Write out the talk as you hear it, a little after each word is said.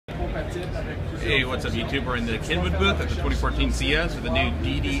Hey, what's up YouTube? We're in the KENWOOD booth at the 2014 CES with the new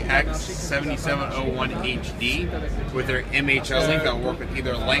DDX7701HD with their MHL link that will work with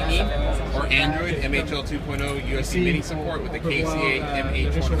either Lightning or Android, MHL 2.0 USB mini support with the KCA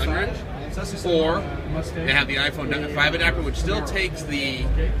MH100, or they have the iPhone 5 adapter, which still takes the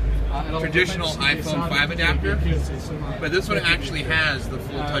traditional iPhone 5 adapter, but this one actually has the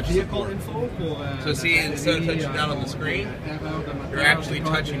full touch support. So see, instead of touching down on the screen, you're actually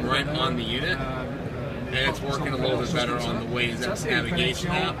touching right on the unit, and it's working a little bit better on the Waze navigation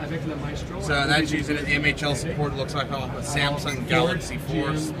app. So that's using an MHL support. It looks like a Samsung Galaxy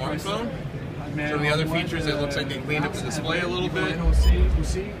 4 smartphone. Some of the other features, it looks like they cleaned up the display a little bit.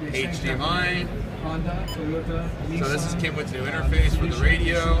 HDMI. So this is KENWOOD's new interface for the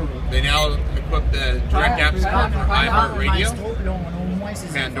radio. They now equip the direct app support for iHeart radio,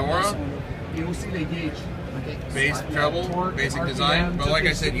 Pandora, bass treble, basic design. But like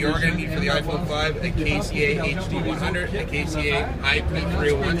I said, you are going to need for the iPhone 5 a KCA HD100, a KCA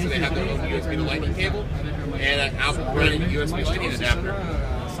IP301, so they have their own USB to Lightning cable, and an output USB Lightning adapter.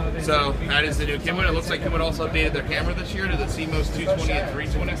 So that is the new KENWOOD. It looks like KENWOOD also updated their camera this year to the CMOS 220 and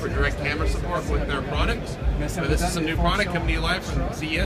 320 for direct camera support with their products. So this is some new product coming to you live from CES.